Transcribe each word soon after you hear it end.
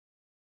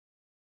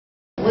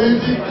We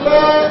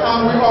declare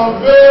and we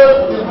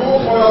unveil the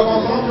book for your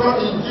consumption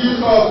in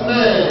Jesus'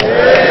 name.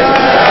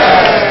 Amen.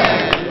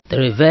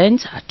 The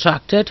event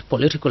attracted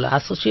political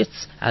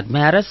associates,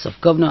 admirers of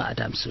Governor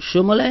Adams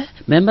Oshiomhole,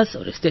 members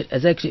of the State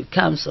Executive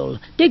Council,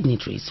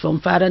 dignitaries from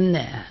far and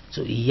near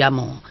to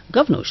Iyamho,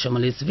 Governor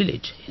Oshiomhole's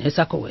village in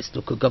Etsako West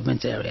Local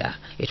Government area.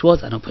 It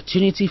was an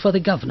opportunity for the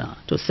governor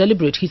to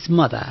celebrate his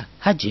mother,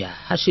 Alhaja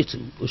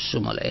Aishetu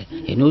Oshiomhole.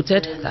 He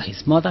noted that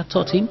his mother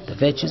taught him the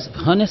virtues of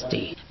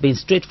honesty, being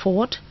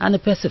straightforward and a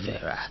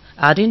perseverer,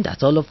 adding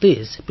that all of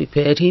this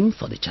prepared him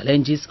for the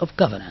challenges of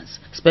governance,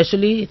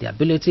 especially the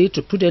ability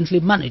to prudently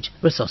manage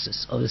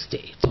resources of the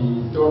state.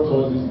 He taught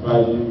us these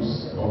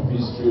values of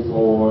being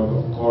straightforward,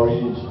 of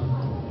courage.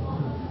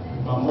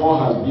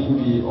 Iyamho has been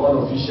the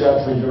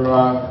unofficial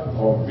treasurer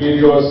of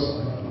various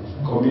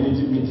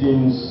community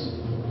meetings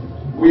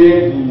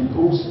where the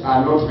books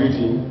are not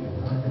written,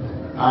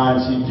 and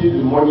she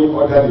keeps the money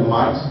under the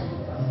mat.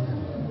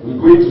 We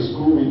go into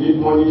school, we need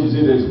money, she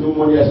said there's no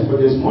money, I said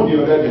but there's money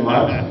under the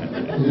mat.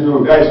 She said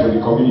no, that is for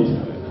the community.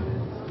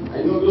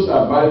 I know those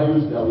are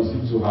values that we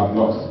seem to have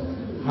lost.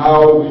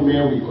 How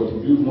women will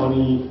contribute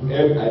money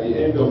at the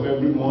end of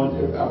every month,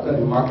 after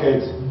the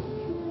market,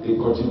 they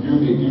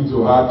contribute, they give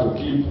to her to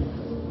keep.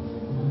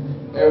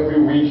 Every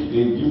week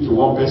they give to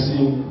one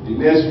person, the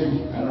next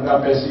week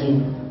another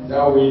person.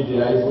 That way they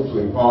are able to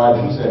empower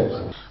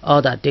themselves.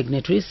 Other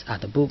dignitaries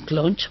at the book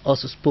launch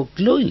also spoke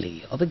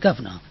glowingly of the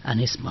governor and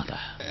his mother.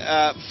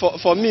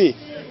 For me,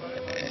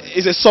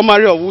 it's a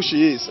summary of who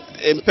she is.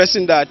 A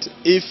person that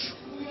if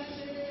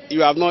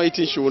you have not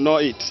eaten, she will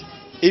not eat.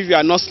 If you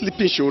are not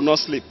sleeping, she will not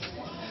sleep.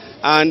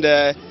 And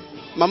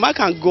Mama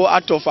can go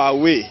out of her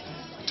way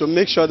to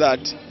make sure that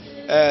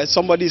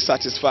somebody is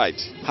satisfied.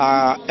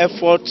 Her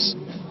efforts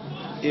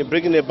in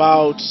bringing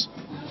about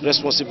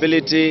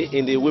responsibility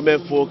in the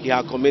women folk in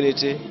her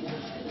community,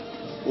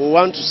 we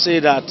want to say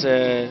that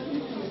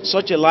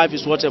such a life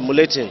is worth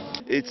emulating.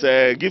 It's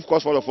a gift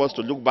cause for all of us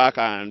to look back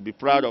and be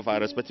proud of our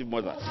respective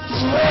mothers.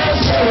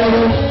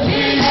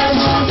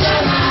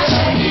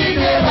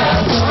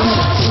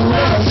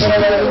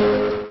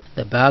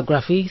 The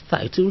biography,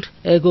 titled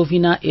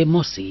Egovina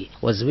Emorsi,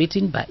 was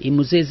written by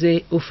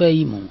Imuzeze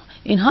Ofeimo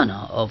in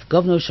honor of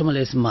Governor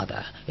Oshiomhole's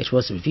mother. It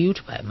was reviewed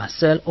by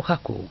Marcel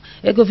Okako.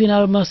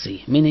 Egovina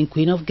Emorsi, meaning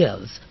Queen of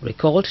Girls,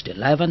 recalled the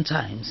life and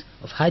times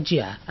of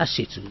Alhaja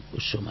Aishetu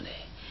Oshiomhole.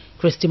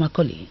 Christy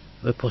Macaulay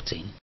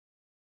reporting.